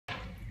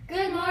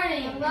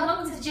morning and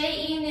welcome to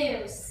JE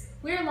News.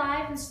 We're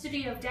live in the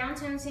studio of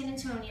downtown San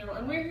Antonio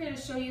and we're here to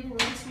show you the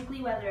latest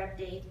weekly weather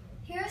update.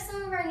 Here are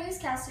some of our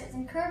newscasters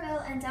in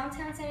Kerrville and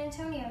downtown San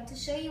Antonio to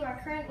show you our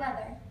current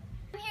weather.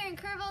 I'm here in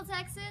Kerrville,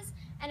 Texas,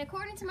 and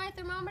according to my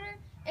thermometer,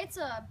 it's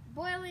a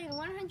boiling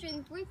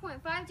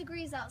 103.5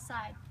 degrees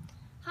outside.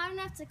 Hot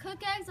enough to cook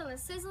eggs on the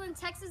sizzling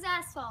Texas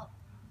asphalt.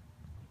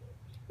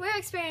 We're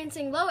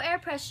experiencing low air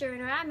pressure in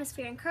our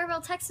atmosphere in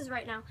Kerrville, Texas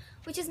right now,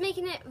 which is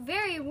making it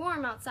very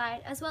warm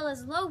outside, as well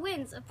as low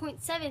winds of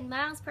 0.7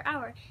 miles per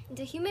hour and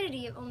a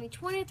humidity of only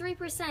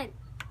 23%.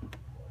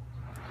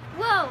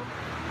 Whoa!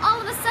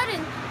 All of a sudden,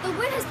 the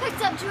wind has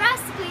picked up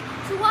drastically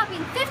to a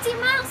whopping 50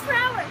 miles per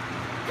hour,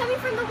 coming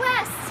from the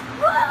west.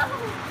 Whoa!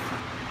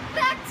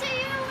 Back to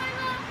you,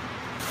 Emma!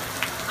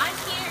 I'm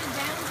here in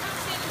downtown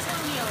San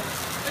Antonio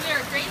where there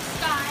are gray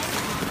skies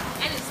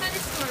and it's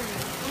thunderstorming.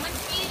 The wind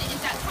speed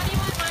is at 21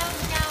 miles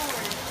an hour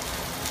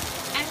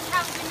and we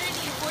have a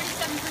humidity of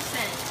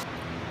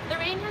 47%. The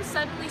rain has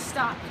suddenly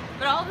stopped,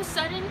 but all of a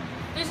sudden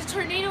there's a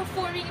tornado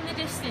forming in the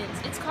distance.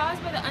 It's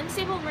caused by the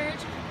unstable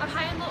merge of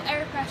high and low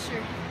air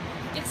pressure.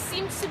 It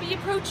seems to be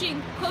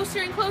approaching closer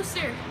and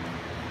closer.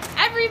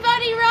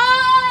 Everybody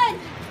run!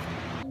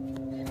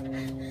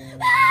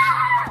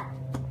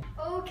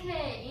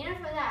 Okay, enough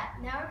of that.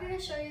 Now we're going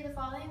to show you the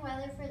following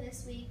weather for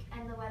this week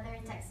and the weather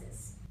in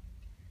Texas.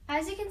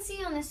 As you can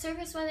see on the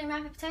surface weather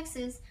map of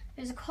Texas,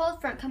 there's a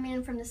cold front coming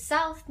in from the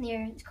south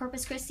near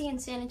Corpus Christi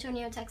and San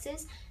Antonio,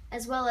 Texas,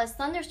 as well as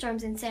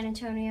thunderstorms in San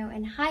Antonio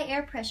and high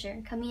air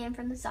pressure coming in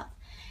from the south.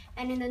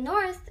 And in the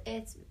north,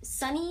 it's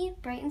sunny,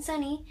 bright and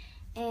sunny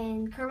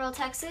in Kerrville,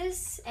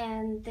 Texas,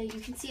 and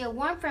you can see a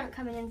warm front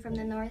coming in from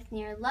the north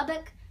near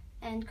Lubbock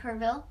and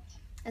Kerrville,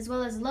 as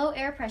well as low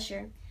air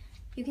pressure.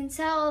 You can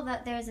tell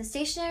that there's a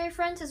stationary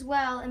front as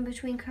well in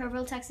between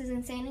Kerrville, Texas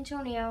and San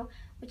Antonio,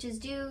 which is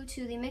due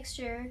to the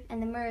mixture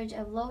and the merge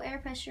of low air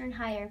pressure and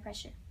high air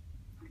pressure.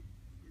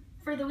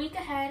 For the week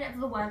ahead of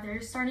the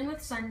weather, starting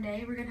with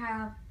Sunday, we're going to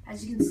have,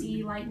 as you can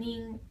see,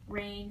 lightning,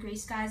 rain, gray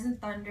skies,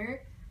 and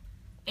thunder.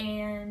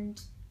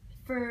 And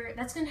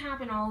that's going to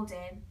happen all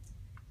day.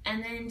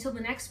 And then until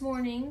the next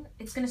morning,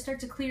 it's going to start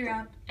to clear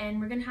up, and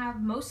we're going to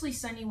have mostly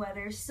sunny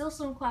weather, still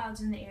some clouds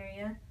in the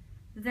area.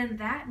 Then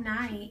that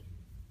night,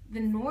 the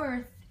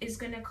north is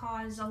going to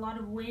cause a lot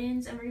of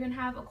winds, and we're going to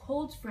have a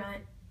cold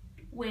front,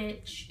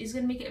 which is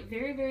going to make it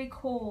very, very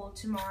cold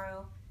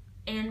tomorrow.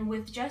 And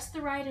with just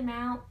the right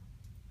amount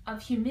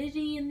of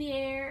humidity in the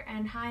air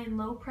and high and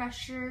low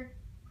pressure,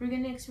 we're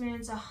going to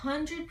experience a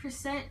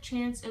 100%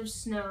 chance of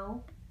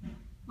snow.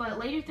 But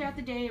later throughout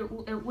the day,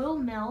 it will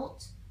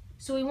melt,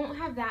 so we won't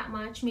have that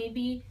much.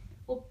 Maybe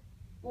we'll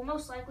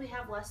most likely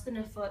have less than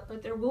a foot,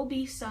 but there will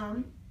be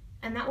some,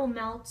 and that will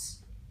melt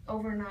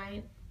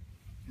overnight.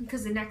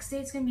 Because the next day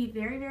it's going to be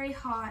very, very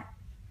hot,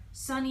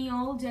 sunny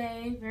all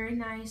day, very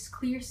nice,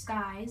 clear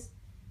skies.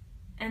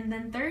 And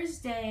then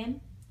Thursday,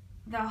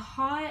 the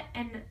hot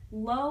and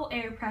low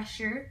air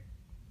pressure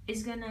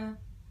is going to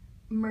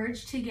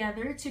merge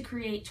together to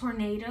create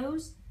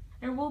tornadoes.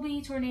 There will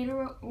be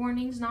tornado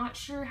warnings, not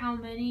sure how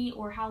many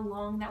or how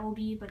long that will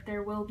be, but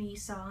there will be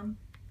some.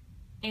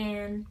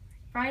 And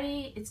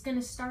Friday, it's going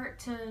to start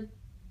to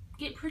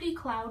get pretty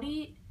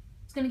cloudy.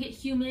 It's going to get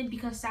humid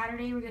because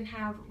Saturday we're going to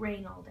have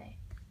rain all day.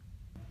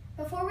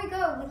 Before we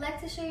go, we'd like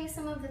to show you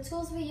some of the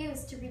tools we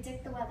use to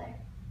predict the weather.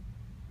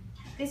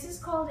 This is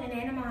called an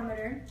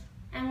anemometer,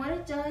 and what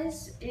it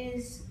does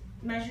is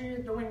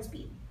measure the wind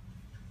speed.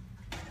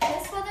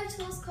 This weather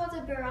tool is called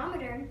a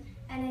barometer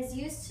and is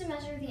used to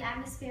measure the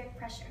atmospheric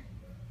pressure.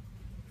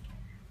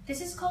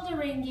 This is called a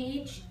rain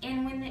gauge,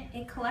 and when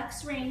it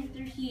collects rain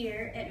through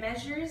here, it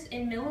measures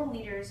in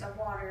milliliters of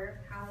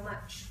water how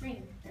much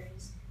rain there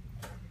is.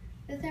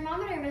 The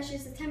thermometer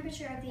measures the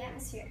temperature of the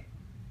atmosphere.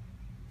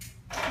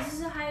 This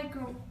is a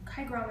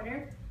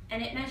hygrometer,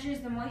 and it measures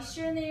the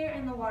moisture in the air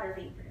and the water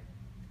vapor.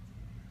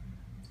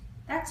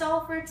 That's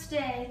all for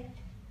today.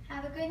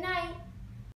 Have a good night.